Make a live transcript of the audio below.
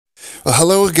Well,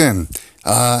 hello again,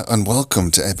 and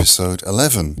welcome to episode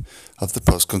 11 of the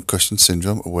Post-Concussion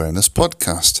Syndrome Awareness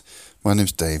Podcast. My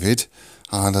name's David,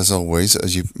 and as always,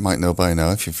 as you might know by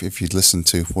now, if you'd listened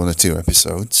to one or two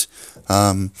episodes,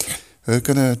 we're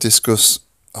going to discuss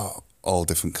all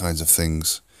different kinds of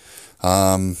things.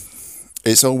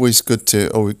 It's always good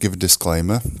to always give a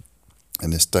disclaimer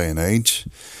in this day and age,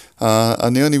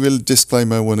 and the only real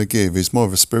disclaimer I want to give is more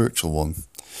of a spiritual one.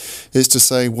 Is to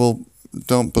say, well,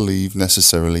 don't believe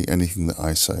necessarily anything that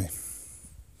I say,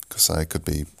 because I could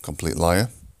be a complete liar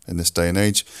in this day and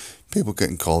age. People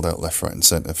getting called out left, right and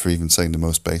centre for even saying the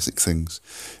most basic things.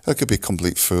 I could be a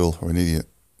complete fool or an idiot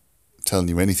telling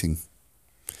you anything.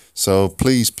 So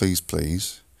please,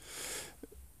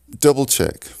 double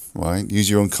check, right? Use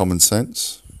your own common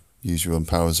sense, use your own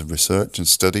powers of research and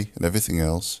study and everything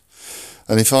else.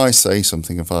 And if I say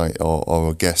something, or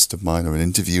a guest of mine or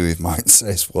an interviewee of mine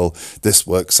says, well, this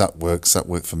works, that worked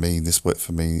for me, this worked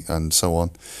for me, and so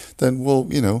on, then we'll,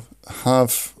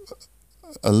 have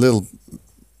a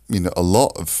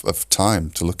lot of time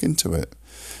to look into it.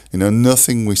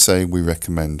 Nothing we say we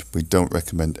recommend. We don't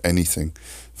recommend anything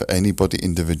for anybody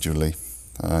individually.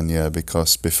 And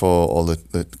because before all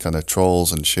the kind of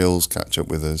trolls and shills catch up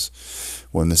with us,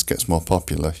 when this gets more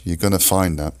popular, you're going to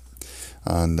find that.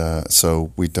 And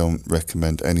so we don't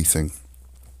recommend anything.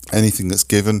 Anything that's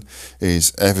given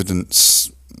is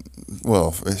evidence,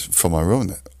 well, from our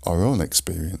own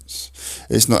experience.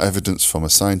 It's not evidence from a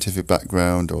scientific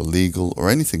background or legal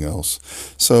or anything else.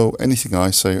 So anything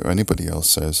I say or anybody else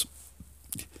says,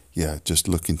 just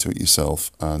look into it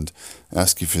yourself and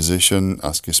ask your physician,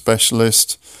 ask your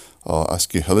specialist, or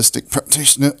ask your holistic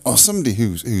practitioner, or somebody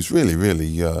who's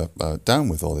really down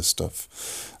with all this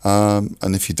stuff.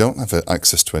 And if you don't have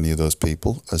access to any of those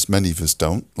people, as many of us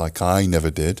don't, like I never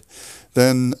did,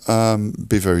 then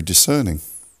be very discerning.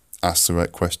 Ask the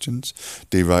right questions,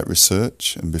 do right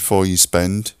research, and before you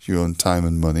spend your own time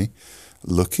and money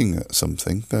looking at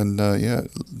something, then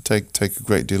take a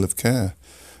great deal of care.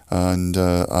 And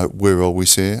we're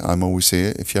always here. I'm always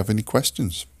here if you have any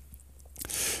questions.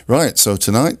 Right, so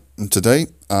today,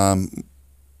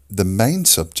 the main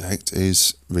subject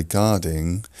is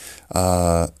regarding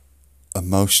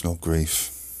emotional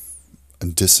grief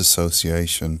and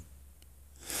disassociation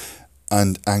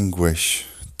and anguish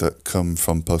that come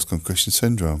from post-concussion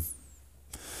syndrome.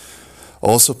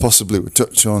 Also, possibly we'll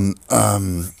touch on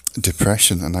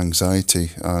depression and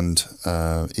anxiety and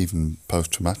even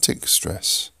post-traumatic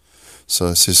stress. So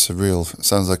this is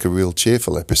sounds like a real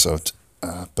cheerful episode,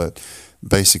 but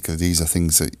basically these are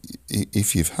things that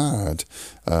if you've had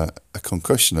a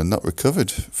concussion and not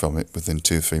recovered from it within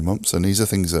 2 or 3 months, and these are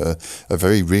things that are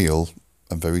very real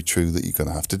and very true that you're going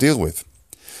to have to deal with.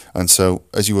 And so,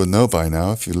 as you will know by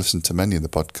now, if you listen to many of the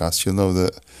podcasts, you'll know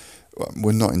that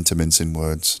we're not into mincing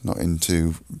words, not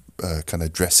into kind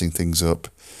of dressing things up.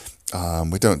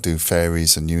 We don't do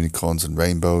fairies and unicorns and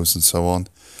rainbows and so on,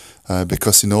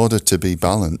 because in order to be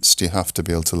balanced, you have to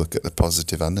be able to look at the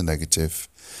positive and the negative.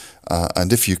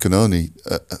 And if you can only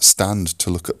stand to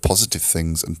look at positive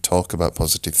things and talk about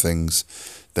positive things,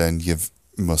 then you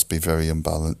must be very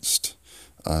unbalanced.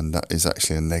 And that is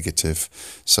actually a negative.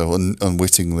 So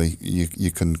unwittingly,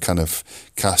 you can kind of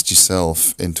cast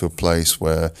yourself into a place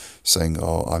where saying,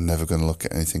 oh, I'm never going to look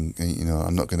at anything,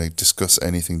 I'm not going to discuss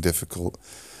anything difficult.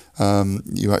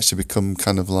 You actually become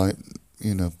kind of like,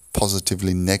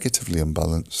 positively, negatively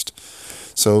unbalanced.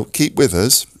 So keep with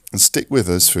us and stick with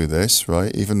us through this,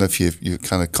 right? Even if your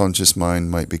kind of conscious mind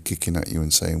might be kicking at you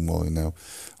and saying, well,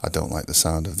 I don't like the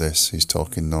sound of this. He's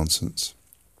talking nonsense.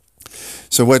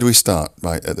 So where do we start?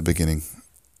 Right at the beginning.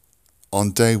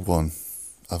 On day 1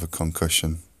 of a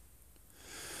concussion,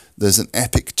 there's an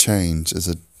epic change. There's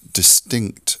a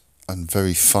distinct and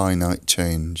very finite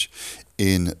change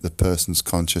in the person's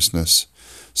consciousness.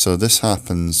 So this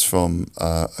happens from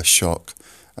a shock,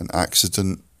 an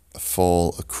accident, a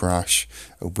fall, a crash,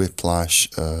 a whiplash,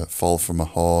 a fall from a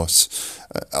horse,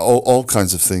 all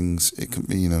kinds of things. It can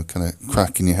be, kind of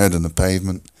cracking your head on the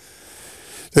pavement.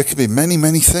 There could be many,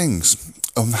 many things.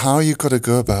 How you've got to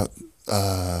go about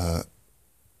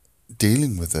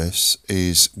dealing with this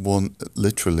is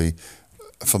literally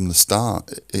from the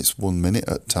start, it's 1 minute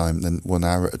at a time, then 1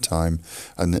 hour at a time.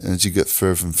 And as you get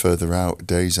further and further out,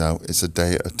 days out, it's a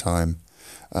day at a time.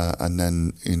 And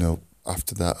then,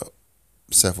 after that,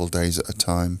 several days at a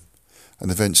time. And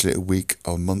eventually a week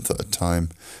or a month at a time.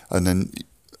 And then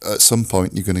at some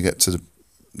point, you're going to get to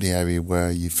the area where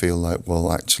you feel like,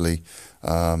 well, actually,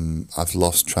 I've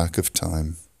lost track of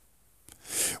time.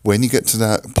 When you get to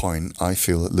that point, I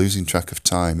feel that losing track of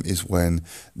time is when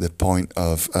the point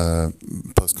of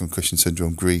post-concussion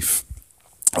syndrome grief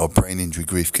or brain injury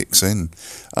grief kicks in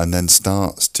and then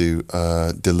starts to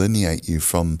delineate you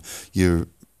from your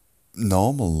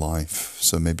normal life.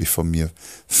 So maybe from your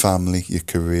family, your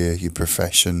career, your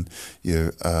profession,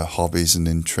 your hobbies and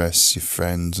interests, your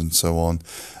friends and so on.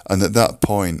 And at that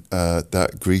point,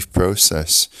 that grief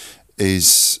process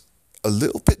is a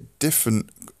little bit different,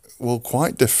 well,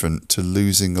 quite different to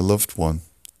losing a loved one.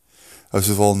 As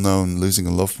we've all known, losing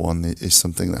a loved one is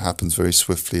something that happens very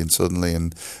swiftly and suddenly,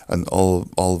 and all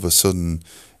of a sudden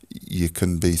you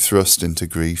can be thrust into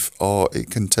grief, or it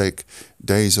can take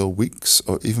days or weeks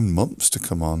or even months to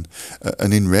come on.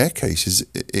 And in rare cases,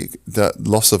 that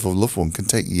loss of a loved one can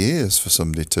take years for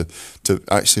somebody to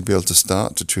actually be able to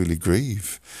start to truly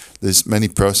grieve. There's many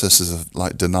processes of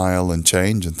like denial and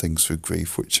change and things through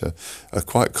grief, which are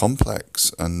quite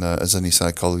complex. And as any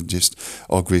psychologist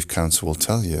or grief counsellor will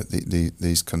tell you,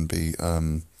 these can be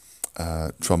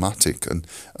traumatic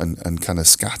and kind of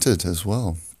scattered as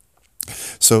well.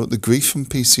 So the grief from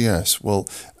PCS, well,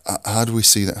 how do we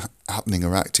see that happening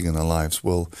or acting in our lives?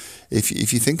 Well, if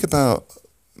you think about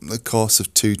the course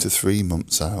of 2 to 3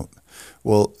 months out,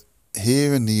 well,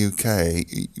 here in the UK,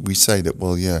 we say that,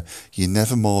 well, yeah, you're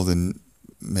never more than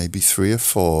maybe 3 or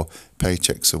 4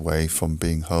 paychecks away from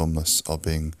being homeless or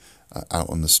being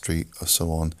out on the street or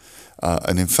so on.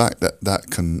 And in fact, that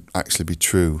can actually be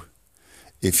true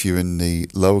if you're in the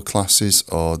lower classes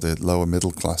or the lower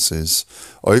middle classes,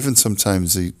 or even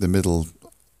sometimes the middle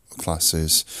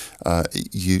classes.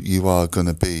 You are going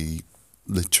to be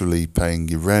literally paying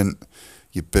your rent,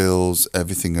 your bills,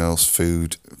 everything else,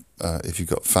 food. If you've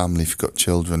got family, if you've got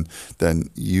children, then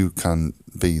you can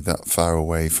be that far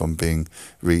away from being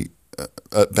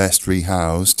at best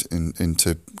rehoused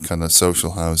into kind of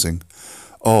social housing,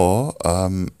 or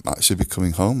actually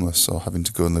becoming homeless or having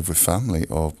to go and live with family,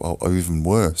 or even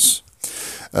worse.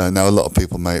 Now, a lot of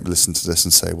people may listen to this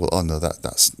and say, "Well, oh no, that's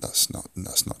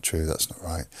not true. That's not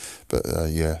right." But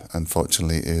yeah,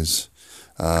 unfortunately, it is.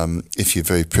 If you're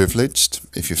very privileged,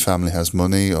 if your family has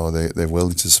money, or they're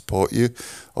willing to support you,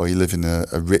 or you live in a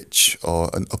rich or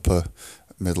an upper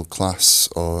middle class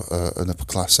or an upper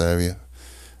class area,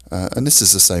 and this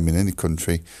is the same in any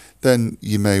country, then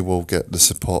you may well get the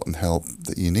support and help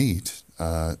that you need,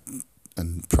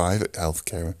 and private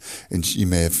healthcare. You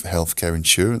may have healthcare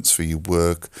insurance for your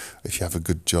work if you have a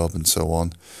good job and so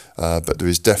on. But there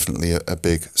is definitely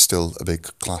still a big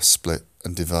class split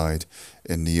and divide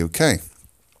in the UK.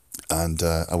 And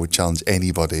I would challenge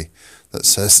anybody that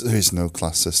says there is no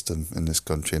class system in this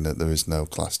country and that there is no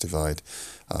class divide.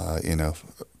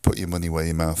 Put your money where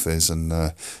your mouth is,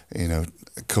 and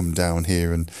come down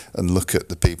here and look at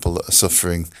the people that are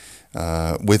suffering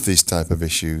with these type of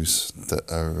issues,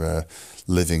 that are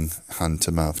living hand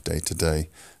to mouth day to day.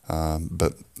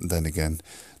 But then again,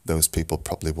 those people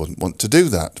probably wouldn't want to do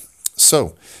that.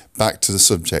 So back to the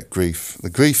subject, grief.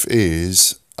 The grief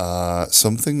is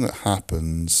something that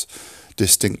happens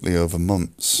distinctly over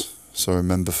months. So I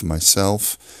remember for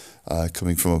myself,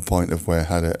 coming from a point of where I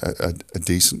had a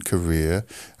decent career,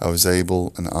 I was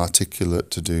able and articulate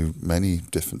to do many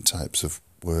different types of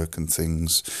work and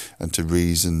things, and to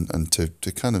reason and to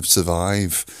kind of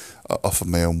survive off of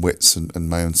my own wits and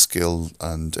my own skill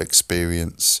and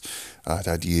experience. I'd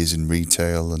had years in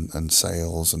retail and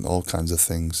sales and all kinds of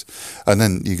things. And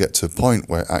then you get to a point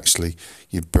where actually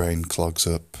your brain clogs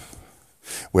up,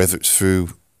 whether it's through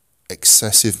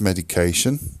excessive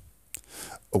medication,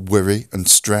 worry and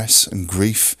stress and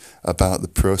grief about the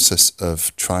process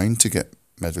of trying to get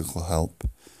medical help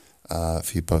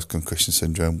for your post-concussion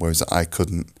syndrome, whereas I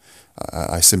couldn't.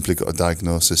 I simply got a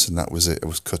diagnosis and that was it. It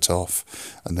was cut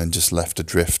off and then just left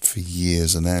adrift for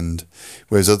years on end.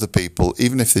 Whereas other people,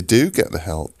 even if they do get the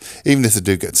help, even if they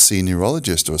do get to see a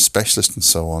neurologist or a specialist and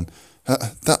so on,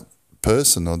 that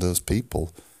person or those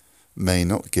people may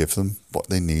not give them what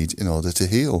they need in order to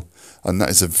heal. And that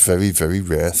is a very, very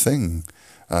rare thing.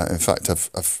 In fact,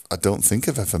 I don't think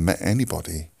I've ever met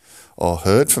anybody or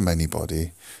heard from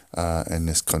anybody in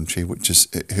this country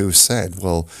who said,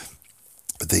 well,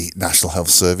 the National Health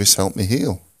Service helped me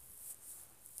heal.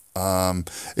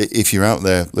 If you're out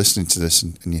there listening to this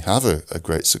and you have a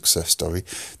great success story,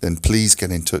 then please get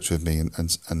in touch with me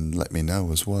and let me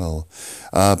know as well.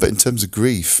 But in terms of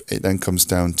grief, it then comes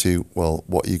down to, well,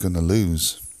 what are you going to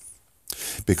lose?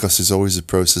 Because there's always a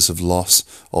process of loss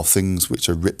or things which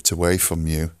are ripped away from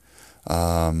you,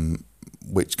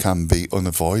 which can be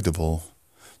unavoidable.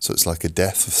 So it's like a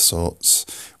death of sorts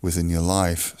within your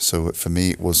life. So for me,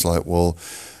 it was like, well,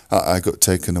 I got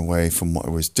taken away from what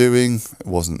I was doing. It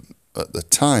wasn't at the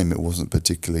time, it wasn't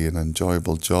particularly an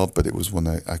enjoyable job, but it was one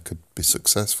I could be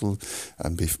successful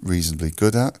and be reasonably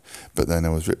good at. But then I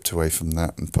was ripped away from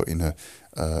that and put in a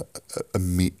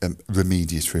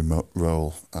remediatory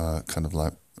role, kind of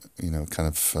like,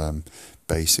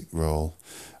 basic role.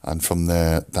 And from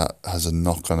there, that has a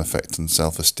knock-on effect on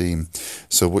self-esteem.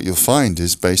 So what you'll find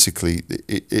is basically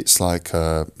it's like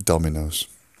dominoes.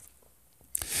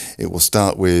 It will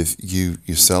start with you,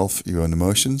 yourself, your own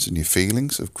emotions and your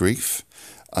feelings of grief,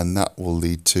 and that will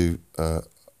lead to a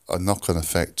knock-on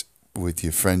effect with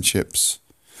your friendships,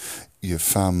 your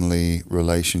family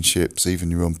relationships,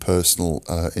 even your own personal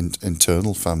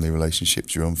internal family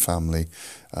relationships, your own family,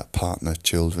 partner,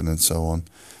 children, and so on,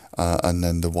 and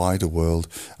then the wider world,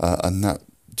 and that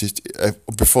just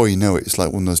before you know it, it's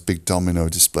like one of those big domino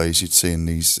displays you'd see in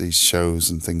these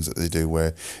shows and things that they do,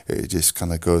 where it just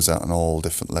kind of goes out on all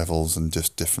different levels and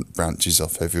just different branches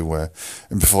off everywhere,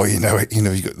 and before you know it,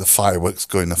 you've got the fireworks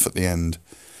going off at the end.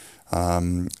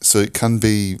 So it can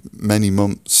be many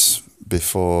months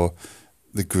before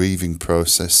the grieving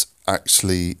process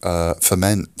actually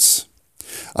ferments.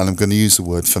 And I'm going to use the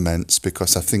word ferments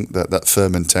because I think that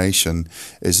fermentation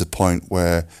is a point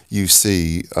where you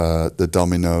see the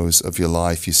dominoes of your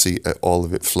life, you see all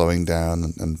of it flowing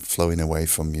down and flowing away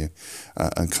from you,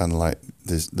 and kind of like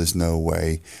there's no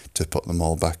way to put them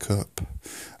all back up.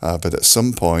 But at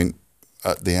some point,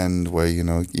 at the end, where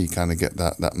you kind of get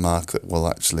that mark that, well,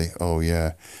 actually, oh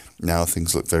yeah, now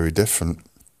things look very different,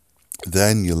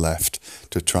 then you're left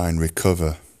to try and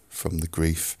recover from the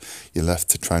grief. You're left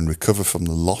to try and recover from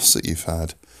the loss that you've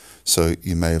had. So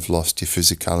you may have lost your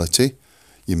physicality,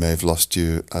 you may have lost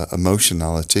your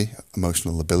emotionality.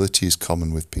 Emotional ability is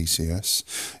common with PCS.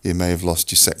 You may have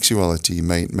lost your sexuality. You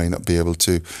may not be able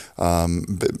to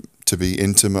be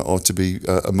intimate, or to be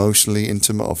emotionally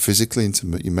intimate or physically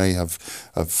intimate. You may have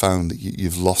found that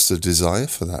you've lost a desire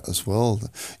for that as well,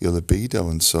 your libido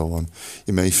and so on.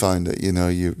 You may find that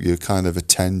your kind of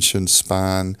attention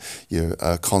span, your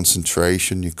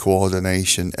concentration, your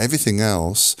coordination, everything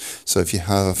else. So if you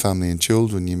have a family and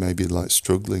children, you may be like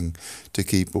struggling to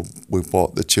keep up with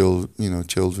what the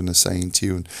children are saying to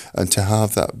you, and to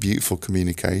have that beautiful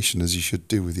communication, as you should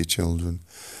do with your children,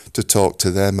 to talk to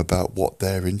them about what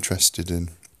they're interested in.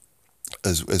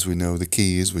 As we know, the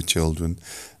key is with children,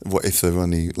 what if they're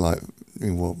only like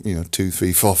 2,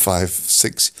 3, 4, 5,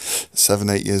 6, 7,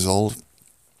 8 years old?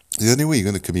 The only way you're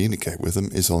going to communicate with them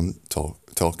is on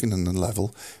talking on a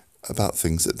level about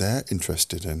things that they're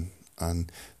interested in, and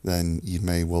then you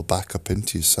may well back up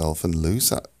into yourself and lose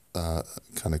that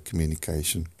kind of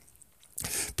communication.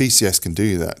 PCS can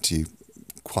do that to you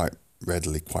quite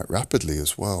readily, quite rapidly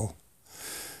as well.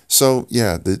 So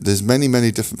yeah, there's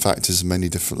many different factors and many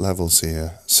different levels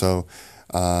here. So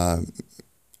I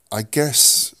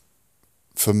guess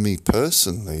for me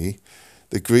personally,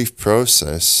 the grief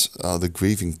process, the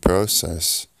grieving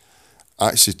process,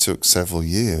 actually took several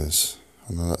years.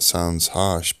 I know that sounds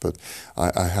harsh, but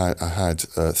I had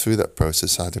through that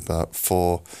process, I had about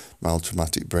 4 mild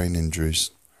traumatic brain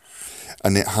injuries.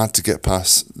 And it had to get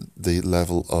past the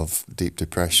level of deep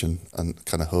depression and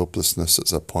kind of hopelessness at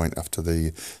that point after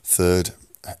the 3rd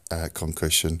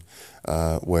concussion,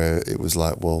 where it was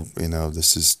like, well,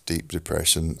 this is deep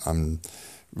depression. I'm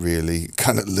really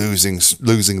kind of losing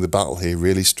the battle here,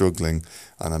 really struggling,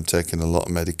 and I'm taking a lot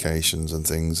of medications and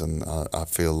things, and I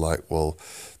feel like, well,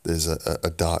 there's a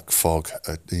dark fog,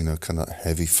 kind of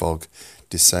heavy fog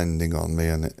descending on me,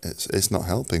 and it's not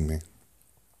helping me.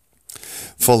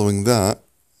 Following that,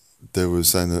 there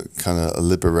was then a kind of a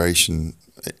liberation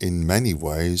in many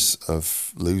ways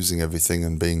of losing everything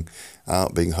and being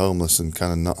homeless and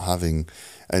kind of not having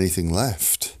anything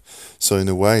left. So in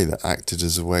a way, that acted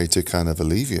as a way to kind of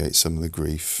alleviate some of the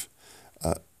grief.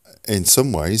 In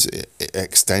some ways, it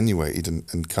extenuated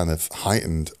and kind of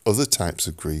heightened other types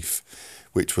of grief,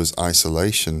 which was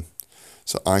isolation.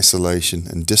 So isolation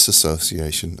and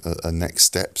disassociation are next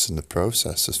steps in the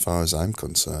process, as far as I'm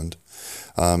concerned.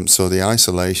 So the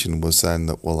isolation was then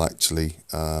that, well, actually,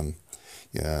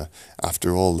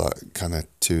 after all that kind of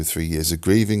 2 or 3 years of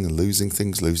grieving and losing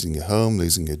things, losing your home,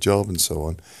 losing your job and so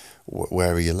on,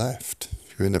 where are you left?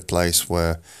 You're in a place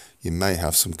where you may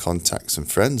have some contacts and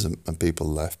friends and people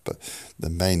left, but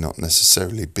there may not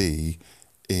necessarily be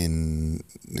in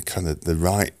the kind of the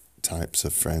right types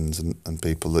of friends and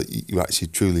people that you actually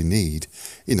truly need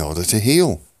in order to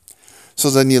heal.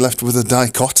 So then you're left with a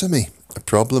dichotomy, a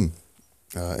problem,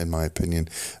 in my opinion,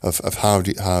 of how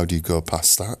do you go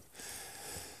past that.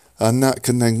 And that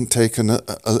can then take a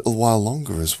little while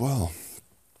longer as well.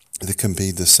 there can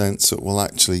be the sense that, well,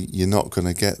 actually, you're not going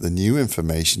to get the new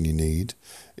information you need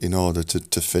in order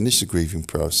to finish the grieving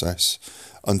process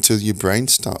until your brain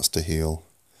starts to heal.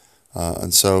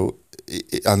 And so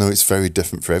I know it's very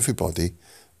different for everybody,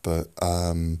 but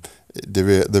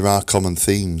there are common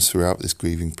themes throughout this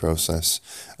grieving process,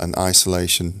 and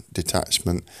isolation,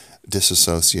 detachment,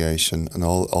 disassociation, and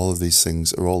all of these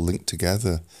things are all linked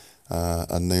together,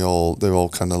 and they're all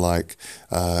kind of like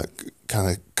kind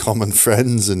of common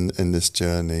friends in this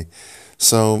journey.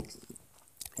 So,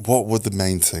 what were the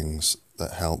main things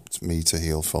that helped me to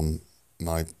heal from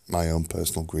my own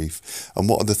personal grief, and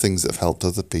what are the things that have helped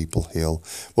other people heal?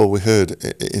 Well, we heard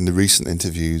in the recent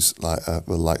interviews, like with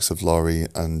the likes of Laurie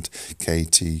and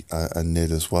Katie and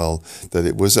Nid as well, that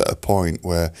it was at a point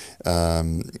where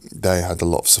they had a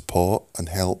lot of support and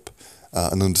help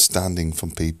and understanding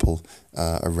from people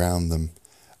around them.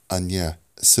 And yeah,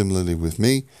 similarly with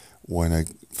me, when I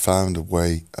found a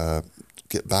way to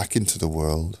get back into the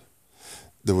world,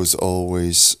 there was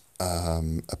always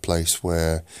a place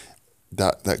where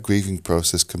that grieving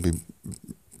process can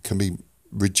be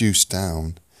reduced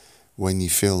down when you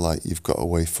feel like you've got a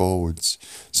way forwards.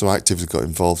 So I actively got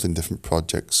involved in different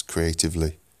projects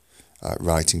creatively,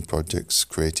 writing projects,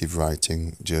 creative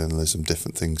writing, journalism,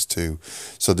 different things too.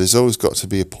 So there's always got to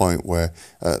be a point where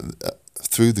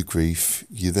through the grief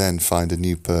you then find a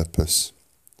new purpose.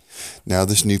 Now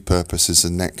this new purpose is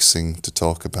the next thing to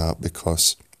talk about,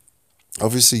 because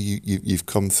obviously you've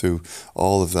come through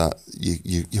all of that,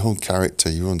 your own character,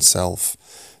 your own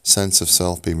sense of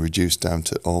self being reduced down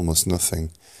to almost nothing.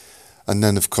 And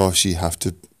then of course you have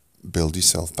to build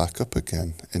yourself back up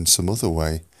again in some other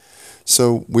way.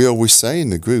 So we always say in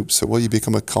the group, so well, you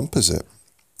become a composite.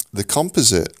 The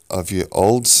composite of your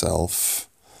old self,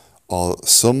 or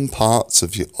some parts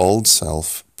of your old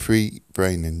self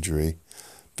pre-brain injury,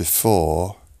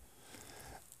 before,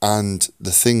 and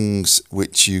the things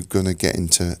which you're going to get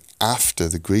into after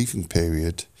the grieving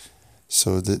period.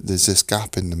 So there's this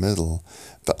gap in the middle.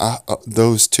 But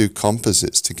those two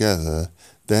composites together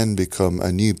then become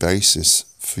a new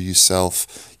basis for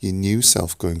yourself, your new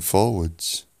self going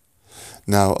forwards.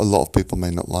 Now, a lot of people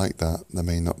may not like that. They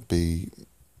may not be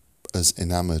as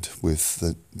enamoured with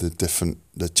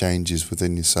the changes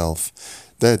within yourself.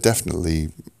 They're definitely,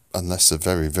 unless they're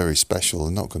very, very special,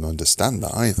 they're not going to understand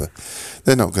that either.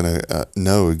 They're not going to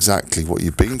know exactly what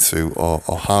you've been through or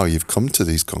how you've come to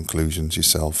these conclusions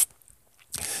yourself,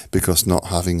 because not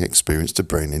having experienced a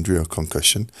brain injury or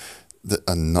concussion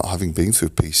and not having been through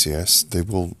PCS, they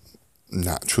will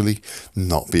naturally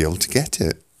not be able to get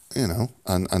it, and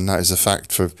that is a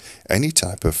fact for any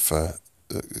type of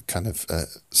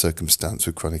circumstance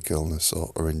with chronic illness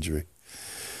or injury.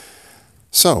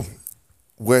 So,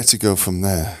 where to go from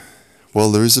there?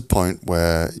 Well, there is a point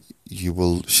where you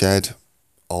will shed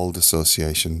old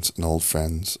associations and old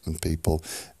friends and people,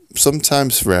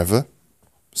 sometimes forever,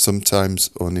 sometimes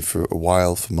only for a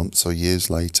while, for months or years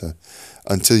later,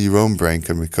 until your own brain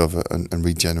can recover and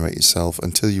regenerate yourself,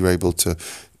 until you're able to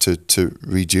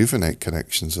rejuvenate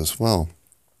connections as well.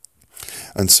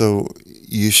 And so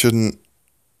you shouldn't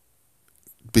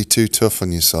be too tough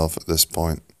on yourself at this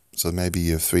point. So maybe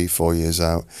you're 3-4 years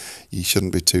out, you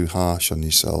shouldn't be too harsh on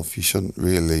yourself. You shouldn't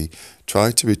really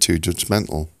try to be too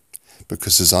judgmental,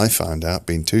 because as I found out,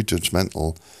 being too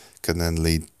judgmental can then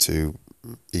lead to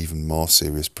even more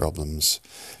serious problems.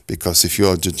 Because if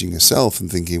you're judging yourself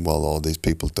and thinking, well, all these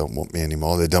people don't want me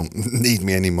anymore, they don't need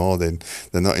me anymore, they're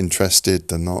not interested,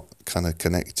 they're not kind of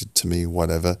connected to me,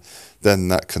 whatever, then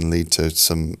that can lead to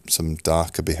some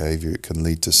darker behaviour. It can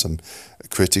lead to some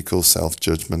critical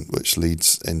self-judgment, which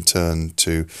leads in turn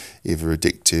to either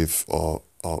addictive or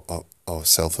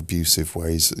self-abusive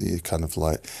ways that you kind of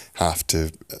like have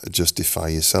to justify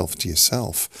yourself to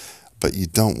yourself. But you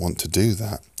don't want to do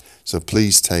that. So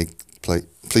please take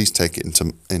it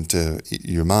into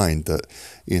your mind that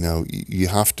you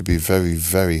have to be very,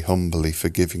 very humbly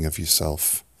forgiving of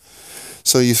yourself.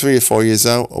 So you're 3 or 4 years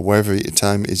out, or wherever your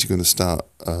time is, you're going to start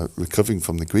recovering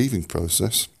from the grieving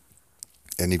process,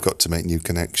 and you've got to make new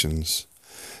connections.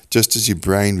 Just as your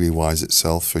brain rewires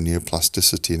itself for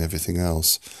neuroplasticity and everything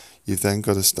else, you've then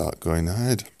got to start going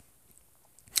ahead.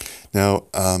 Now,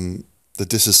 the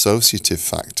dissociative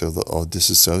factor or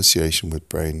disassociation with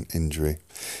brain injury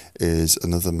is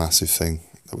another massive thing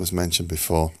that was mentioned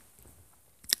before.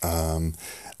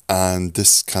 And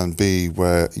this can be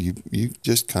where you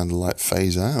just kind of like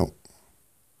phase out.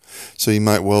 So you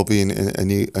might well be in a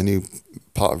new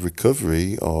part of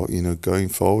recovery, or going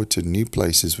forward to new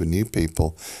places with new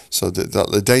people, so that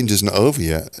the danger's not over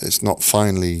yet. It's not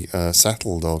finally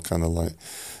settled, or kind of like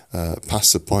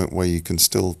past the point where you can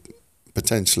still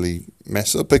potentially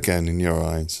mess up again in your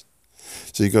eyes.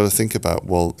 So you've got to think about,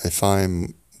 well, if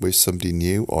I'm with somebody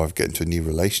new, or I've get into a new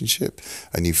relationship,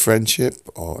 a new friendship,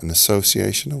 or an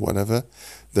association, or whatever,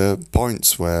 the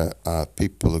points where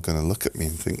people are going to look at me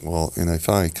and think, well, if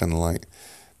I kind of like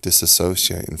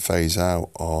disassociate and phase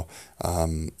out, or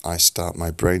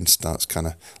my brain starts kind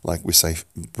of, like we say,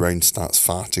 brain starts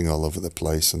farting all over the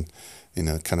place, and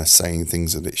kind of saying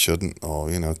things that it shouldn't, or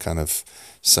kind of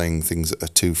saying things that are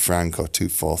too frank or too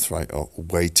forthright or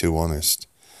way too honest,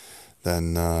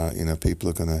 then people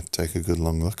are going to take a good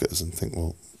long look at us and think,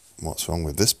 well, what's wrong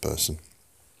with this person?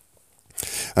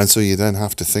 And so you then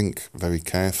have to think very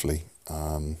carefully,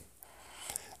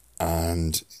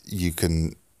 and you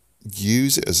can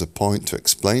use it as a point to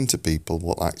explain to people,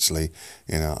 well, actually,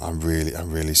 I'm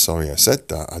really sorry I said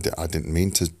that. I didn't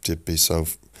mean to be so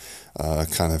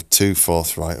kind of too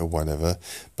forthright or whatever,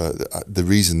 but the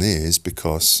reason is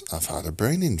because I've had a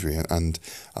brain injury, and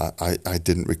I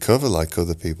didn't recover like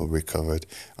other people recovered,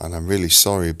 and I'm really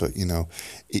sorry, but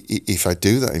if I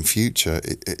do that in future,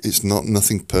 it's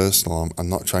nothing personal. I'm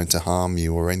not trying to harm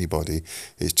you or anybody.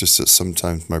 It's just that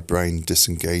sometimes my brain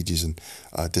disengages and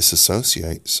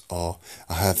disassociates, or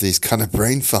I have these kind of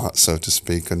brain farts, so to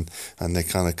speak, and they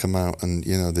kind of come out, and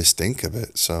they stink a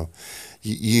bit. So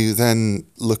you then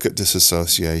look at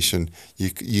disassociation.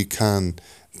 You can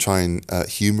try and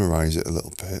humorize it a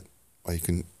little bit, or you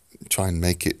can try and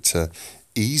make it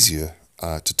easier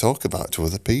to talk about to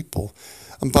other people.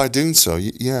 And by doing so,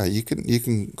 you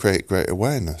can create great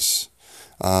awareness.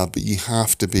 But you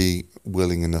have to be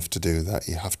willing enough to do that.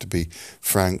 You have to be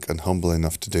frank and humble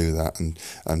enough to do that,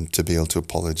 and to be able to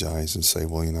apologize and say,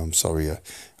 well, I'm sorry,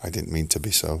 I didn't mean to be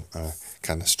so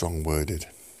kind of strong-worded.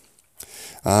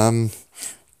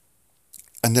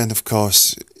 And then, of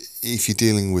course, if you're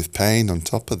dealing with pain on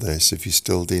top of this, if you're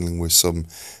still dealing with some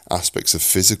aspects of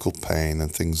physical pain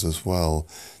and things as well,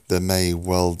 there may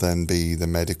well then be the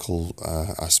medical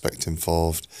aspect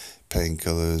involved,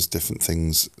 painkillers, different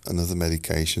things, and other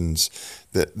medications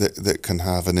that can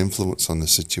have an influence on the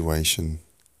situation.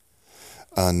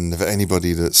 And if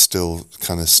anybody that's still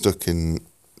kind of stuck in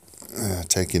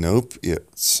taking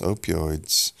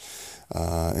opioids,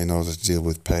 in order to deal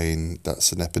with pain,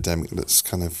 that's an epidemic that's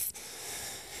kind of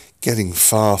getting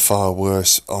far, far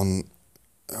worse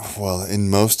in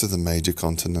most of the major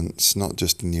continents, not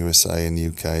just in USA and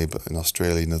UK, but in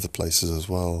Australia and other places as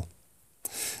well.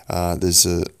 There's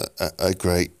a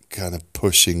great kind of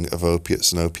pushing of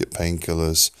opiates and opiate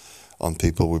painkillers on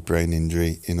people with brain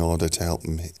injury in order to help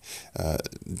them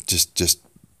just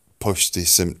push the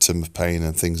symptom of pain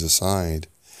and things aside.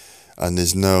 And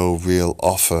there's no real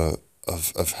offer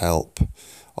of help,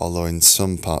 although in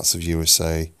some parts of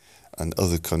USA and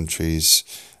other countries,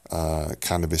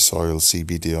 cannabis oil,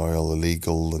 CBD oil are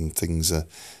legal, and things are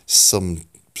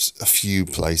a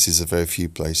very few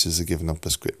places are given on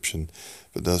prescription,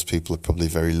 but those people are probably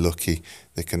very lucky.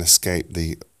 They can escape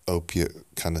the opiate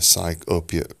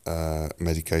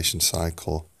medication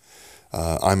cycle.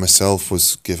 I myself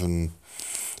was given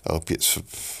opiates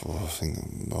for I think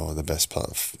the best part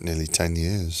of nearly 10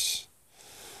 years.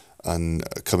 And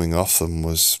coming off them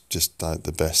was just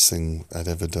the best thing I'd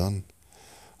ever done.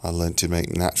 I learned to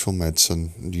make natural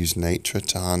medicine and use nature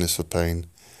to harness for pain.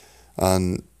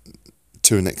 And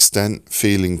to an extent,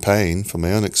 feeling pain, from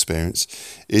my own experience,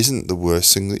 isn't the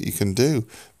worst thing that you can do.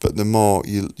 But the more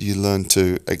you learn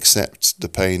to accept the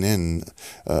pain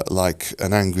like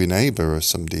an angry neighbour or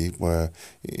somebody, where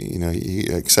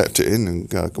you accept it and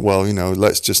go, well,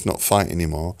 let's just not fight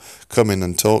anymore. Come in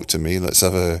and talk to me. Let's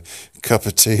have a cup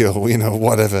of tea or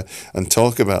whatever, and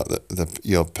talk about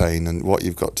your pain and what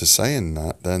you've got to say in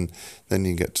that. Then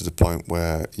you get to the point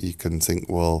where you can think,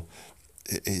 well,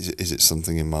 is it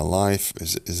something in my life?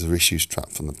 Is there issues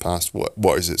trapped from the past?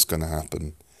 What is it's going to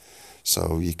happen?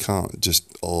 So you can't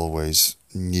just always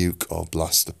nuke or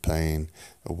blast the pain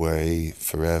away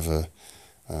forever,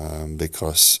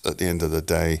 because at the end of the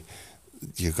day,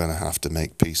 you're going to have to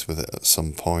make peace with it at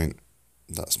some point.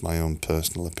 That's my own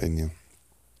personal opinion.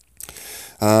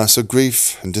 So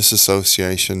grief and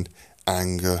disassociation,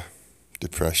 anger,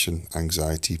 depression,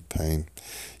 anxiety, pain.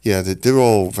 Yeah, they're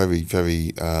all very,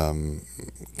 very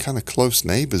kind of close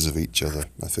neighbours of each other,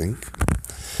 I think.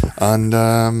 And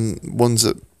ones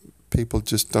that people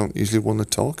just don't usually want to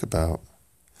talk about.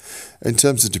 In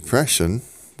terms of depression,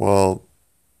 well,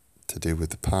 to do with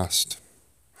the past.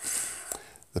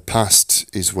 The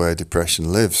past is where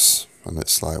depression lives. And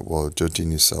it's like, well,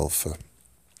 judging yourself for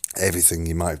everything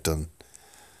you might have done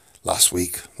last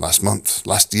week, last month,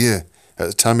 last year, at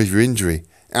the time of your injury,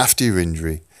 after your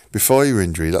injury, before your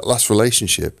injury, that last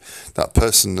relationship, that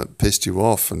person that pissed you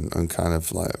off and kind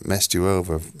of like messed you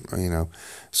over,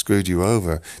 screwed you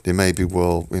over. They may be,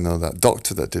 that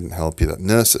doctor that didn't help you, that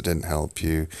nurse that didn't help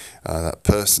you, that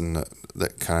person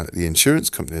the insurance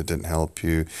company that didn't help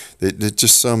you. There's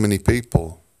just so many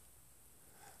people.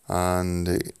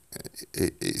 And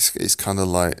it's kind of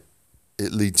like,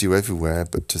 it leads you everywhere,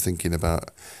 but to thinking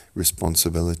about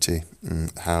responsibility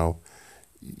and how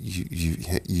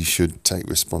you should take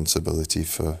responsibility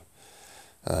for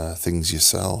things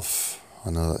yourself.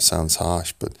 I know that sounds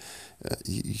harsh, but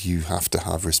you have to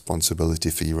have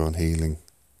responsibility for your own healing.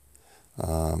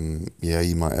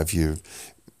 You might have your,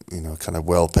 kind of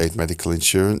well-paid medical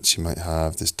insurance. You might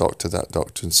have this doctor, that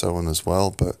doctor, and so on as well.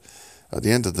 But at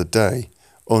the end of the day,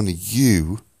 only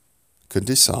you can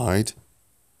decide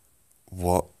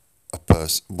what's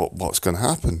going to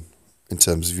happen in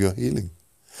terms of your healing.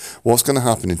 What's going to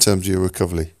happen in terms of your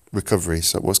recovery?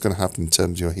 So what's going to happen in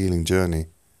terms of your healing journey?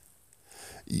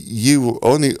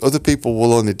 Other people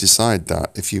will only decide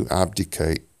that if you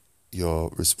abdicate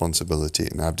your responsibility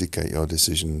and abdicate your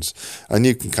decisions. And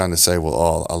you can kind of say,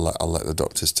 well, I'll let the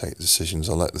doctors take the decisions.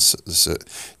 I'll let the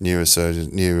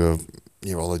neurosurgeons,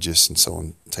 neurologists and so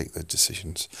on take their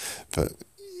decisions. But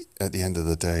at the end of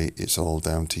the day, it's all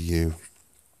down to you.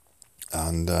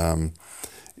 And,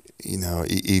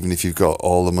 even if you've got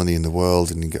all the money in the world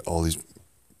and you get all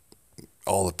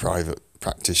the private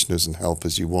practitioners and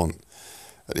helpers you want,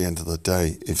 at the end of the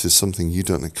day, if there's something you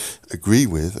don't agree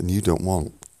with and you don't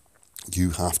want,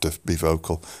 you have to be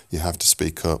vocal. You have to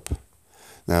speak up.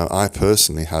 Now, I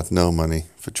personally had no money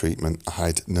for treatment. I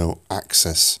had no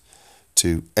access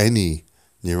to any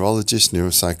neurologist,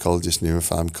 neuropsychologist,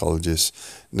 neuropharmacologist,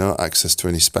 no access to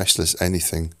any specialist,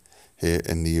 anything here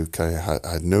in the UK. I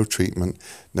had no treatment,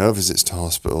 no visits to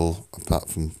hospital, apart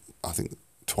from, I think,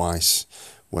 twice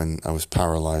when I was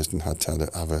paralysed and had to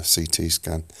have a CT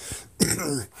scan.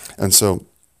 And so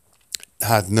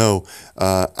had no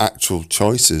actual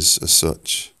choices as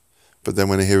such. But then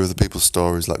when I hear other people's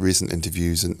stories, like recent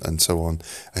interviews and so on,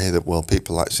 I hear that,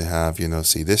 people actually have,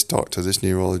 see this doctor, this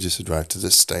neurologist who drive to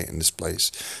this state and this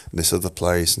place and this other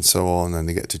place and so on, and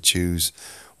they get to choose.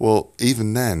 Well,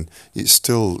 even then, it's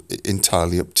still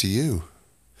entirely up to you.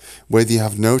 Whether you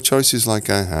have no choices like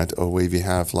I had, or whether you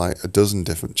have like a dozen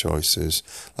different choices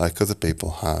like other people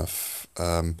have,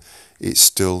 it's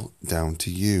still down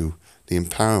to you. The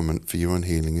empowerment for your own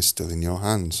healing is still in your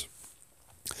hands.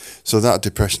 So that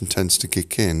depression tends to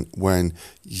kick in when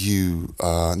you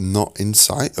are not in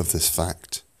sight of this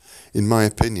fact. In my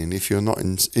opinion, if you're not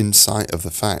in sight of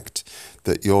the fact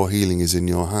that your healing is in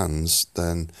your hands,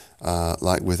 then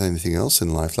like with anything else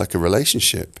in life, like a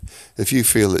relationship, if you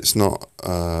feel it's not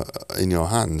in your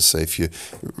hands, say if your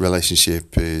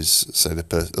relationship is, say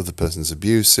the other person's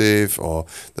abusive, or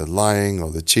they're lying,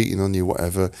 or they're cheating on you,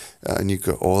 whatever, and you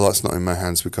go, oh, that's not in my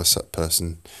hands because that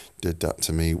person did that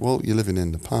to me. Well, you're living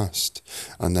in the past,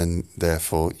 and then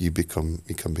therefore you can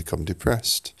become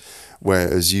depressed.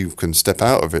 Whereas you can step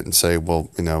out of it and say,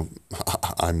 well,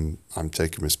 I'm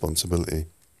taking responsibility.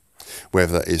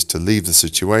 Whether that is to leave the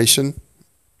situation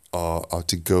or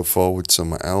to go forward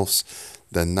somewhere else,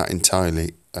 then that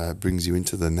entirely brings you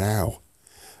into the now.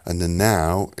 And the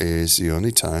now is the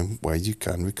only time where you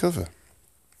can recover.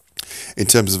 In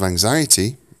terms of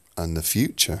anxiety and the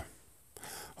future,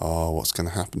 what's going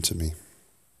to happen to me?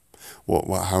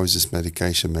 How is this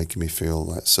medication making me feel?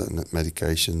 Like certain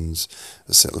medications,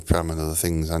 citalopram and other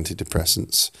things,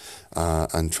 antidepressants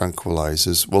and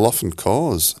tranquilizers will often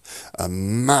cause a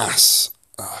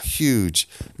huge,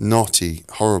 knotty,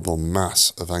 horrible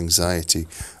mass of anxiety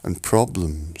and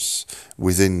problems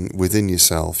within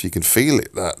yourself. You can feel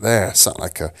it there. It's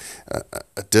like a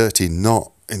dirty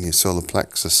knot in your solar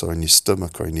plexus or in your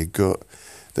stomach or in your gut,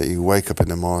 that you wake up in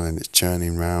the morning, it's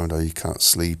churning round, or you can't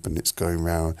sleep and it's going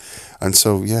round. And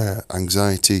so,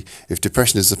 anxiety, if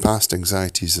depression is the past,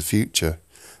 anxiety is the future,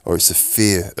 or it's the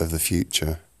fear of the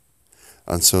future.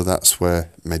 And so that's where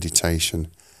meditation,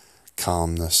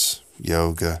 calmness,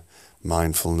 yoga,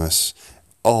 mindfulness,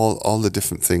 all the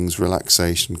different things,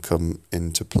 relaxation come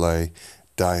into play,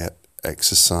 diet,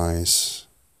 exercise,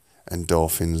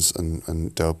 endorphins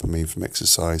and dopamine from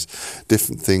exercise,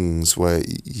 different things where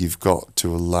you've got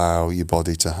to allow your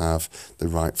body to have the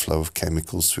right flow of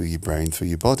chemicals through your brain, through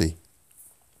your body.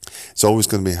 It's always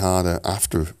going to be harder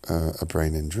after a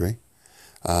brain injury,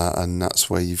 and that's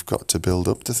where you've got to build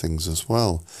up to things as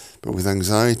well. But with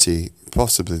anxiety,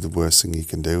 possibly the worst thing you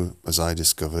can do, as I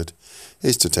discovered,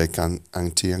 is to take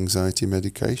anti-anxiety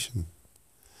medication,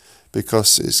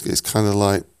 because it's kind of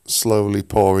like slowly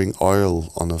pouring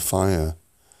oil on a fire.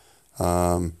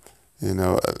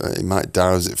 It might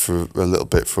douse it for a little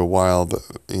bit for a while, but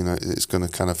it's going to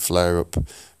kind of flare up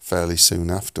fairly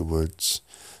soon afterwards.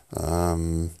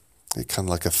 It kind of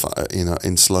like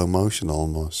in slow motion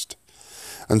almost.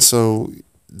 And so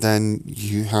then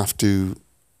you have to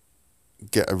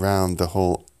get around the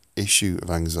whole issue of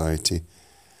anxiety.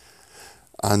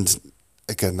 And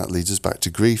again, that leads us back to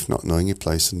grief, not knowing your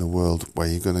place in the world, where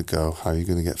you're going to go, how you're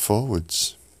going to get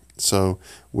forwards. So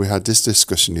we had this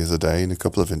discussion the other day in a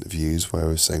couple of interviews where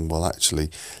we were saying, well, actually,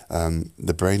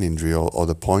 the brain injury or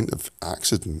the point of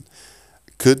accident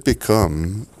could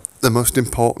become the most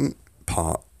important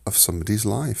part of somebody's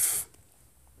life.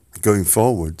 Going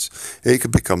forwards, it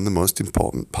could become the most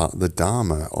important part of the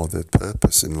dharma or the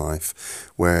purpose in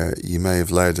life, where you may have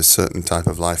led a certain type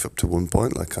of life up to one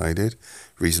point, like I did,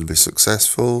 reasonably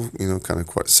successful, kind of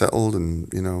quite settled and,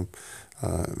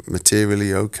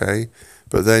 materially okay.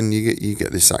 But then you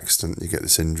get this accident, you get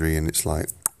this injury, and it's like,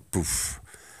 poof,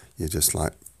 you're just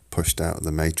like pushed out of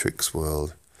the matrix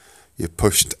world. You're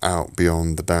pushed out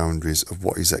beyond the boundaries of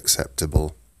what is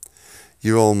acceptable.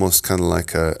 You're almost kind of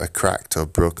like a cracked or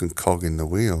broken cog in the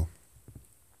wheel.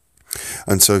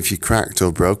 And so if you're cracked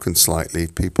or broken slightly,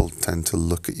 people tend to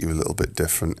look at you a little bit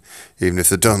different. Even if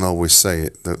they don't always say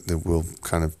it, they will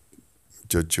kind of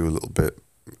judge you a little bit,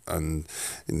 and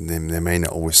they may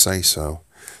not always say so.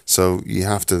 So you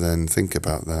have to then think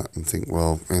about that and think,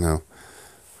 well,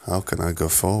 how can I go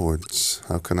forwards?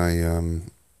 How can I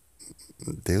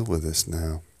deal with this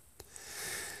now?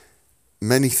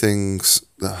 Many things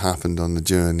that happened on the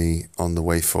journey, on the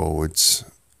way forwards,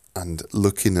 and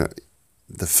looking at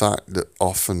the fact that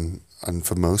often, and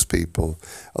for most people,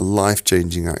 a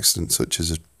life-changing accident such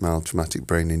as a mild traumatic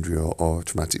brain injury or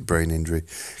traumatic brain injury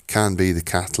can be the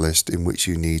catalyst in which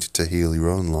you need to heal your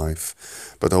own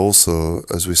life. But also,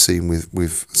 as we've seen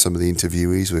with some of the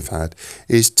interviewees we've had,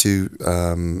 is to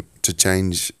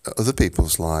change other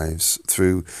people's lives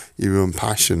through your own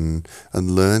passion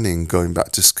and learning, going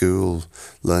back to school,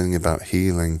 learning about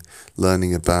healing,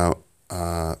 learning about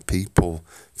people,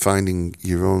 finding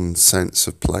your own sense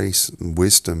of place and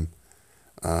wisdom,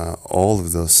 all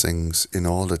of those things in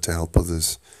order to help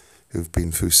others who've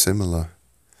been through similar.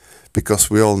 Because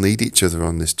we all need each other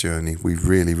on this journey, we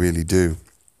really, really do.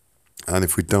 And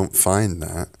if we don't find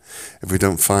that, if we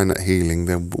don't find that healing,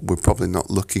 then we're probably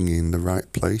not looking in the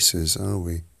right places, are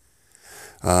we?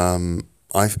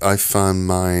 I found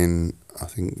mine, I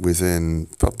think, within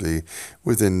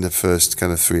the first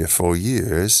kind of 3 or 4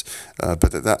 years,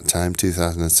 but at that time,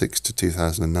 2006 to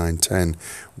 2009-10,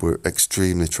 were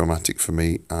extremely traumatic for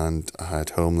me, and I had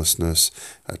homelessness,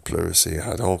 I had pleurisy, I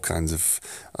had all kinds of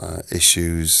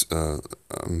issues,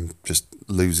 just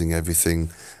losing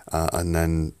everything, and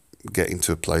then getting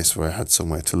to a place where I had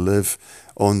somewhere to live.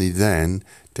 Only then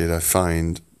did I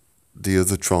find the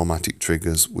other traumatic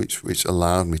triggers which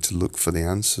allowed me to look for the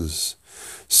answers.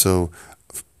 So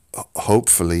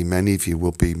hopefully many of you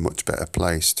will be much better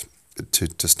placed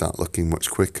to start looking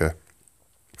much quicker.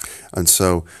 And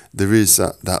so there is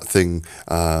that thing,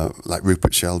 like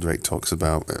Rupert Sheldrake talks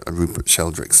about, Rupert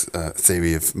Sheldrake's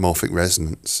theory of morphic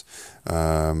resonance.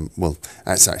 Well,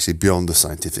 that's actually beyond the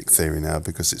scientific theory now,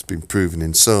 because it's been proven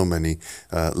in so many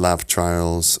lab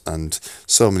trials and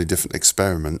so many different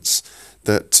experiments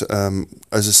that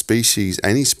as a species,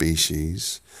 any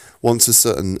species, once a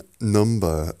certain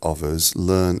number of us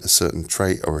learn a certain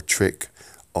trait or a trick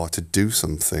or to do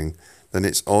something, then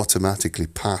it's automatically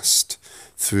passed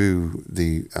through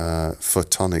the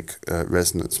photonic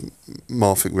resonance,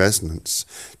 morphic resonance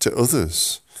to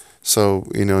others. So,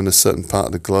 in a certain part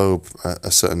of the globe,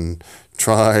 a certain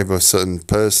tribe or a certain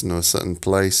person or a certain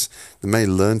place, they may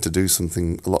learn to do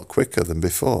something a lot quicker than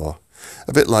before.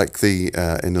 A bit like the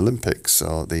in Olympics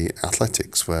or the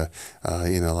athletics, where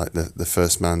like the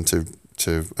first man to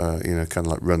kind of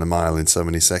like run a mile in so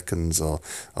many seconds or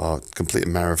complete a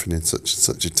marathon in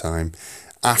such a time.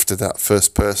 After that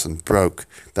first person broke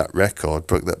that record,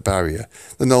 broke that barrier,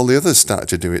 then all the others started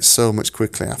to do it so much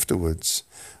quickly afterwards.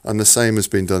 And the same has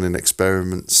been done in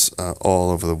experiments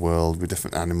all over the world with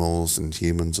different animals and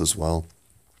humans as well.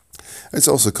 It's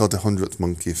also called the 100th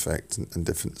monkey effect and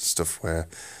different stuff where,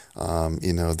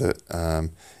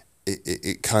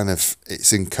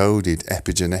 it's encoded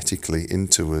epigenetically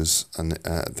into us, and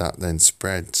that then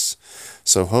spreads.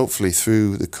 So hopefully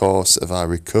through the course of our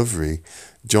recovery,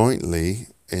 jointly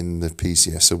in the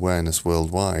PCS awareness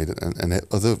worldwide and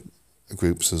other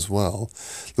groups as well,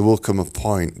 there will come a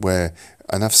point where,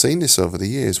 and I've seen this over the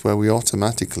years, where we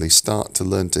automatically start to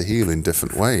learn to heal in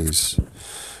different ways.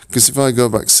 Because if I go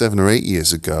back 7 or 8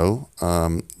 years ago,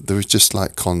 there was just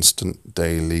like constant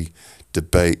daily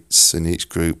debates in each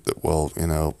group that,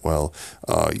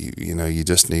 you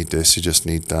just need this, you just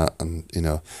need that, and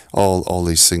all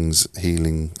these things,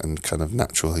 healing and kind of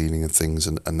natural healing and things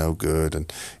are no good,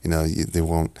 and they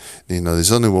won't.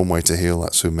 There's only one way to heal,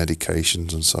 that's through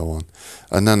medications and so on.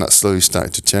 And then that slowly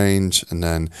started to change, and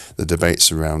then the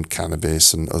debates around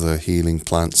cannabis and other healing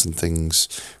plants and things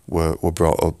were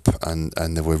brought up, and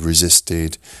they were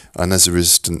resisted. And as the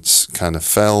resistance kind of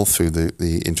fell through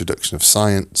the introduction of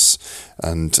science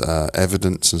and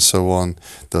evidence and so on,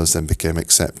 those then became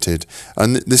accepted.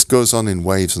 And this goes on in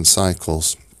waves and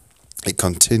cycles. It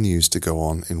continues to go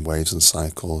on in waves and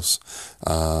cycles.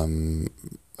 And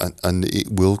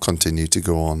it will continue to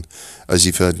go on. As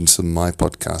you've heard in some of my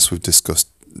podcasts, we've discussed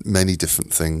many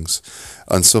different things,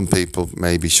 and some people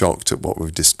may be shocked at what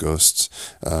we've discussed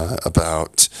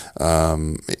about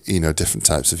different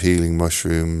types of healing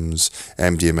mushrooms,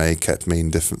 MDMA,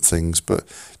 ketamine, different things. But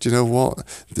do you know what?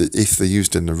 If they're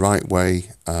used in the right way,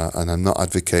 and I'm not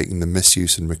advocating the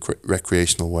misuse in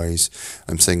recreational ways,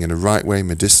 I'm saying in the right way,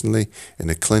 medicinally, in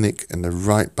a clinic, in the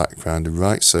right background, the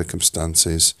right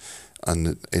circumstances,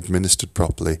 and administered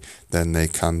properly, then they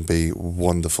can be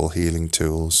wonderful healing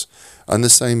tools. And the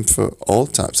same for all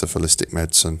types of holistic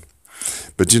medicine.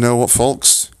 But you know what,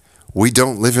 folks? We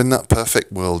don't live in that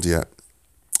perfect world yet.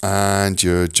 And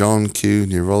your John Q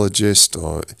neurologist,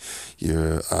 or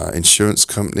your insurance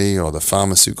company, or the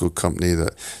pharmaceutical company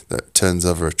that turns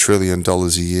over $1 trillion a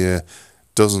year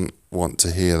doesn't want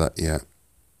to hear that yet.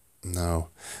 No.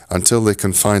 Until they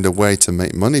can find a way to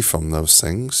make money from those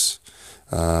things,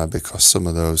 because some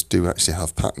of those do actually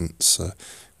have patents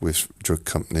with drug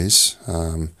companies,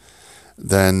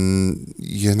 then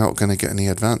you're not going to get any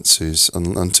advances.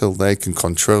 Until they can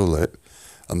control it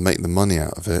and make the money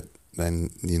out of it,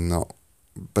 then you're not.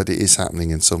 But it is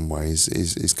happening in some ways.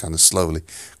 It is kind of slowly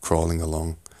crawling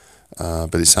along,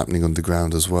 but it's happening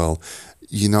underground as well.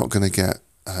 You're not going to get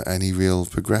any real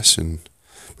progression.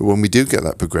 But when we do get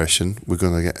that progression, we're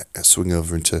going to swing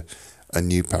over into a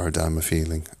new paradigm of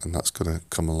healing, and that's going to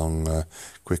come along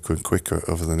quicker and quicker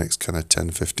over the next kind of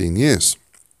 10, 15 years.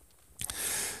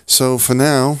 So for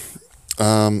now,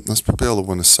 that's probably all I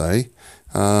want to say.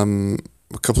 A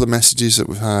couple of messages that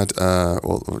we've had,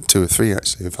 well, 2 or 3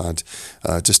 actually, we've had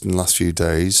just in the last few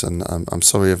days, and I'm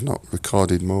sorry I've not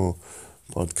recorded more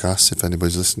podcasts if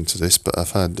anybody's listening to this, but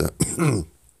I've had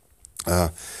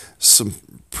some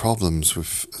problems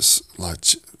with,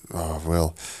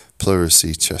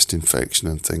 pleurisy, chest infection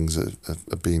and things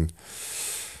have been,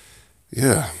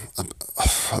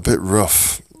 a bit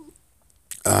rough.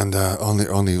 And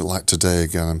only like today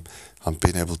again, I'm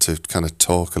being able to kind of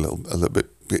talk a little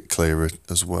bit clearer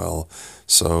as well.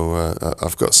 So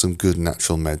I've got some good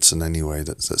natural medicine anyway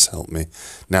that's helped me.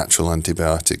 Natural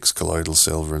antibiotics, colloidal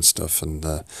silver and stuff, and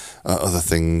other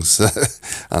things,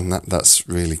 and that's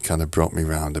really kind of brought me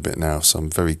round a bit now. So I'm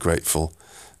very grateful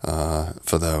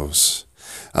for those.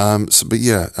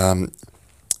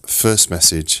 First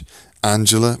message,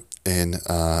 Angela in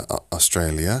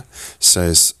Australia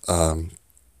says,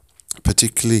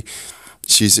 particularly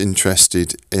she's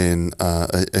interested in,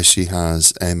 as she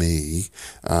has ME,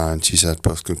 and she's had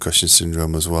post-concussion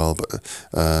syndrome as well,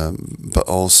 but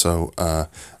also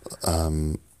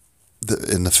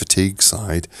in the fatigue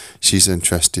side, she's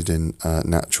interested in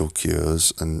natural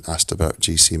cures, and asked about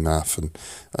GC-MAF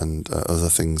and other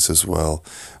things as well.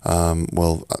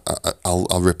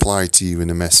 I'll reply to you in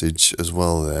a message as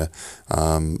well there.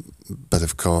 But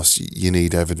of course, you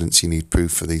need evidence, you need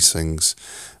proof for these things.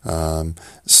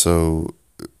 So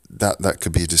that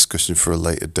could be a discussion for a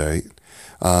later date.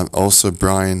 Also,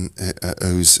 Brian,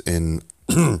 who's in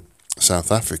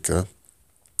South Africa,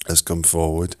 has come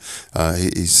forward.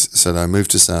 He's said, I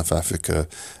moved to South Africa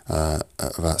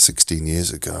about 16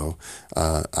 years ago.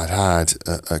 I'd had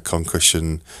a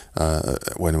concussion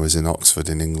when I was in Oxford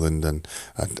in England, and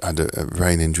I had a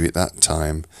brain injury at that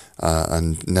time,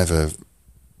 and never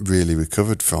really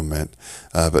recovered from it.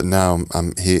 But now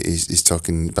I'm here. He's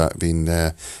talking about being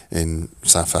there in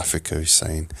South Africa. He's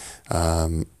saying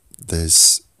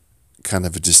there's kind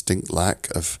of a distinct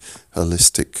lack of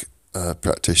holistic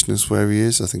practitioners where he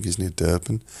is. I think he's near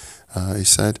Durban, he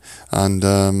said. And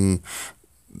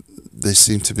there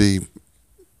seem to be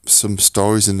some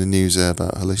stories in the news there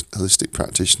about holistic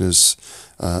practitioners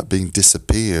being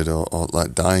disappeared or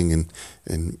like dying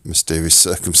in mysterious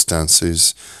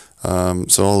circumstances.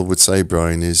 So all I would say,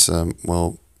 Brian, is,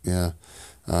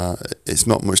 it's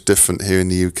not much different here in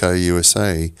the UK,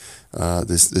 USA.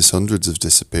 There's hundreds have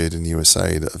disappeared in the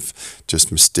USA that have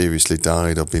just mysteriously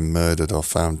died or been murdered or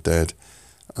found dead.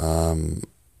 And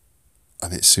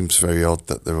it seems very odd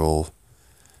that they're all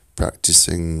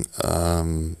practicing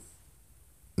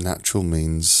natural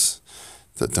means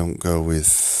that don't go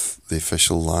with the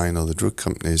official line or the drug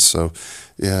companies. So,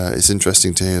 yeah, it's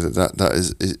interesting to hear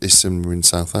that is similar in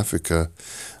South Africa.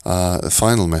 The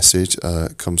final message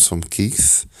comes from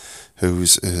Keith,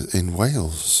 who's in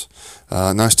Wales.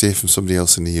 Nice to hear from somebody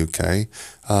else in the UK.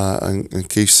 And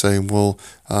Keith's saying, well,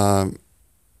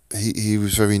 he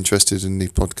was very interested in the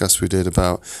podcast we did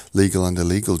about legal and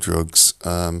illegal drugs.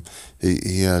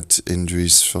 He had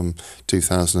injuries from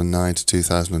 2009 to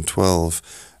 2012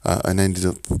 and ended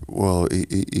up, well,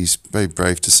 he's very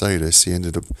brave to say this, he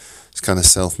ended up kind of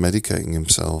self-medicating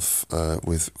himself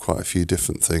with quite a few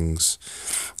different things.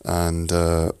 And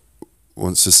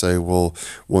wants to say, well,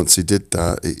 once he did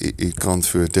that, he'd gone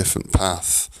through a different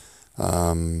path.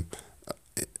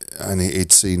 And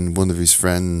he'd seen one of his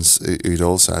friends who'd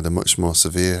also had a much more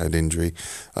severe head injury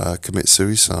commit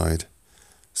suicide.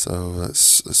 So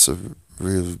that's a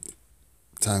real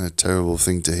kind of terrible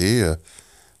thing to hear.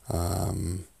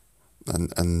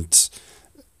 And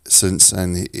since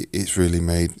then, it's really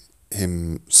made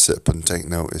him sit up and take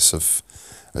notice of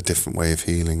a different way of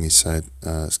healing, he said,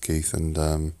 Keith.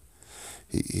 And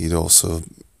he'd also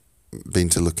been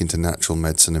to look into natural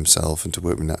medicine himself and to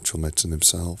work with natural medicine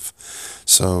himself.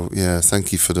 So, yeah,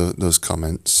 thank you for those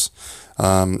comments.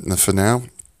 And for now,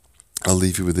 I'll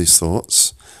leave you with these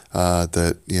thoughts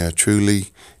that, yeah,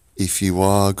 truly, if you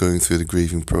are going through the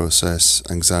grieving process,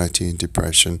 anxiety and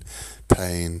depression,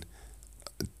 pain,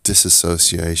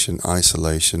 disassociation,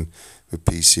 isolation with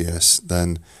PCS,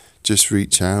 then just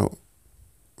reach out,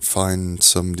 find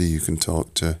somebody you can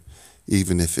talk to,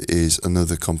 even if it is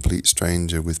another complete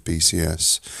stranger with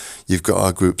PCS. You've got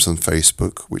our groups on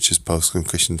Facebook, which is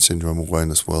Post-Concussion Syndrome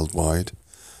Awareness Worldwide.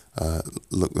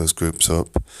 Look those groups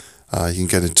up. You can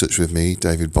get in touch with me,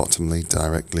 David Bottomley,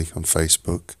 directly on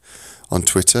Facebook. On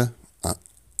Twitter,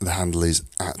 the handle is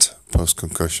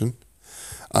 @postconcussion.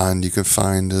 And you can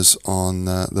find us on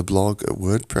the blog at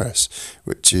WordPress,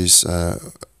 which is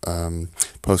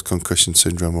Post-Concussion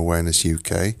Syndrome Awareness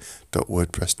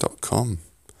UK.wordpress.com.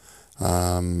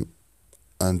 And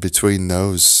between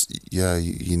those, yeah,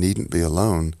 you needn't be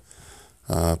alone.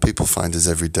 People find us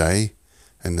every day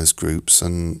in those groups,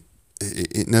 and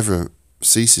it never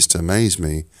ceases to amaze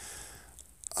me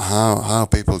how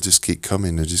people just keep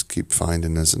coming and just keep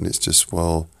finding us, and it's just,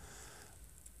 well,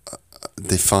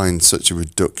 they find such a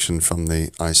reduction from the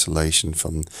isolation,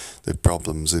 from the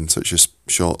problems in such a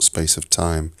short space of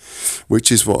time,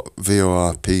 which is what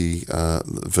VORP,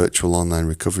 Virtual Online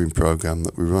Recovery Program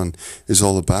that we run, is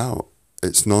all about.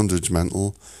 It's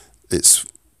non-judgmental, it's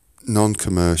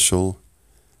non-commercial,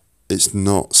 it's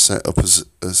not set up as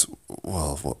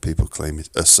well, what people claim is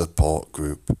a support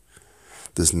group.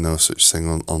 There's no such thing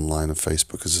online on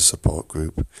Facebook as a support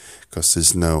group, because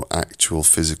there's no actual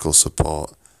physical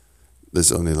support.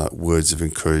 There's only like words of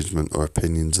encouragement or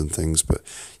opinions and things, but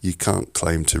you can't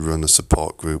claim to run a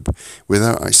support group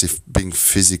without actually being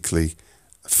physically,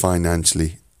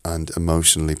 financially and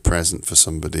emotionally present for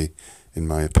somebody, in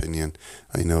my opinion.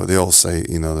 You know, they all say,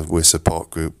 you know, that we're a support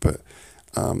group, but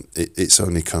it's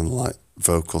only kind of like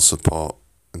vocal support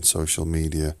and social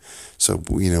media. So,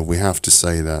 you know, we have to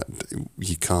say that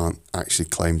you can't actually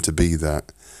claim to be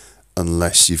that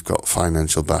unless you've got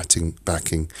financial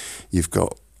backing, you've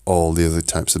got all the other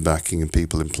types of backing and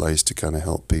people in place to kind of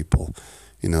help people.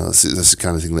 You know, that's the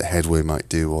kind of thing that Headway might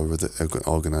do, or other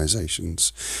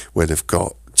organisations where they've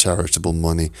got charitable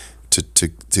money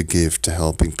to give to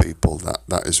helping people.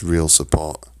 That is real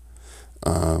support.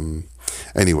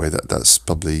 Anyway, that's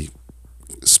probably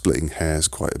splitting hairs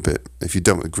quite a bit. If you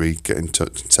don't agree, get in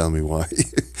touch and tell me why.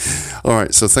 All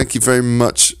right, so thank you very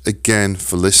much again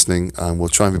for listening, and we'll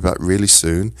try and be back really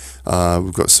soon.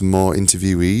 We've got some more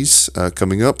interviewees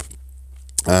coming up,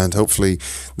 and hopefully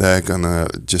they're gonna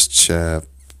just share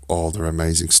all their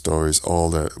amazing stories,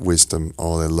 all their wisdom,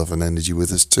 all their love and energy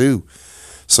with us too.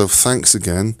 So thanks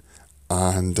again,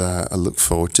 and I look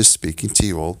forward to speaking to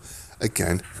you all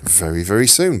again very, very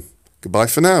soon. Goodbye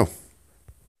for now.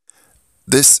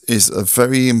 This is a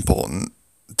very important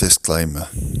disclaimer.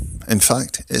 In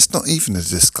fact, it's not even a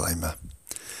disclaimer.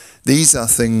 These are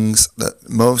things that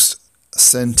most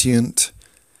sentient,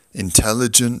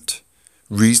 intelligent,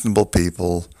 reasonable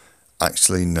people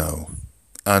actually know.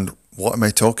 And what am I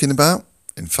talking about?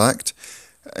 In fact,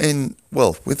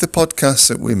 with the podcasts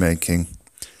that we're making,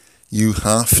 you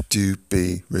have to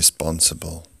be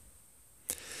responsible.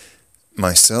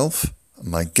 Myself,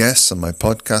 my guests on my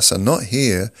podcast are not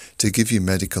here to give you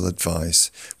medical advice.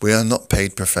 We are not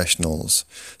paid professionals.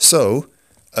 So,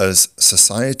 as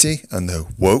society and the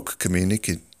woke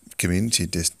community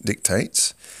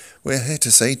dictates, we're here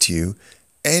to say to you,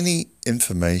 any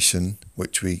information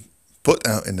which we put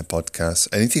out in the podcast,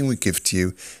 anything we give to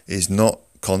you is not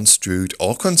construed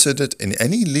or considered in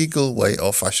any legal way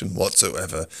or fashion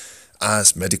whatsoever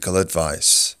as medical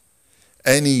advice.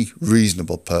 Any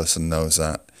reasonable person knows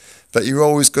that. But you're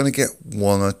always going to get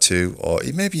one or two or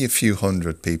maybe a few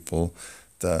hundred people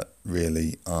that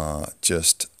really are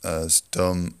just as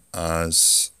dumb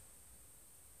as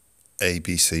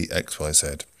ABC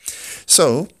XYZ.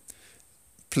 So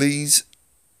please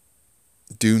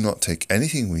do not take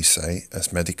anything we say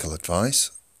as medical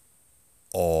advice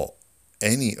or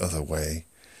any other way.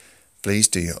 Please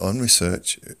do your own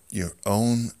research, your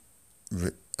own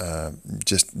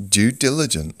just due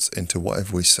diligence into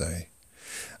whatever we say.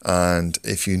 And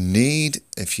if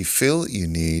you feel you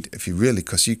need,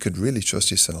 because you could really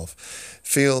trust yourself,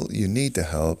 feel you need the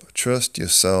help, trust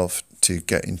yourself to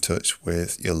get in touch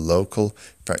with your local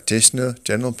practitioner,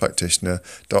 general practitioner,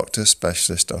 doctor,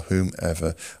 specialist, or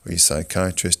whomever, or your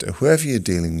psychiatrist, or whoever you're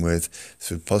dealing with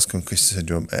through post-concussion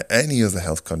syndrome or any other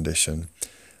health condition.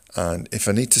 And if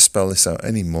I need to spell this out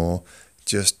any more,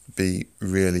 just be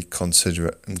really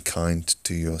considerate and kind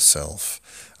to yourself.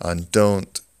 And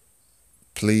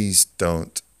please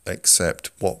don't accept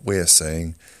what we're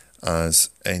saying as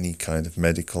any kind of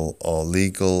medical or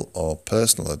legal or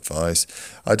personal advice.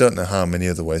 I don't know how many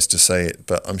other ways to say it,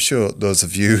 but I'm sure those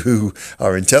of you who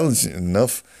are intelligent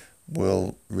enough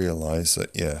will realise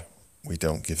that, we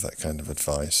don't give that kind of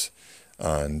advice.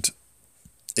 And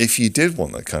if you did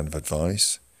want that kind of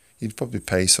advice, you'd probably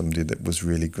pay somebody that was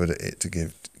really good at it to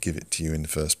give it to you in the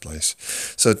first place.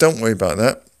 So don't worry about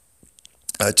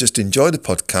that. Just enjoy the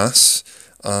podcasts.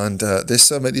 And there's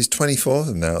so many, there's 24 of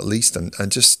them now at least, and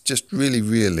just really,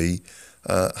 really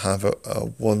have a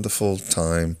wonderful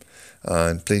time.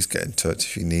 And please get in touch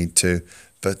if you need to,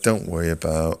 but don't worry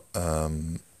about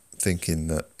thinking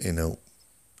that,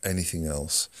 anything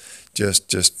else.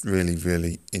 Just really,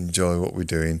 really enjoy what we're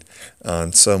doing,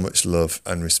 and so much love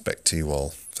and respect to you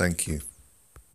all. Thank you.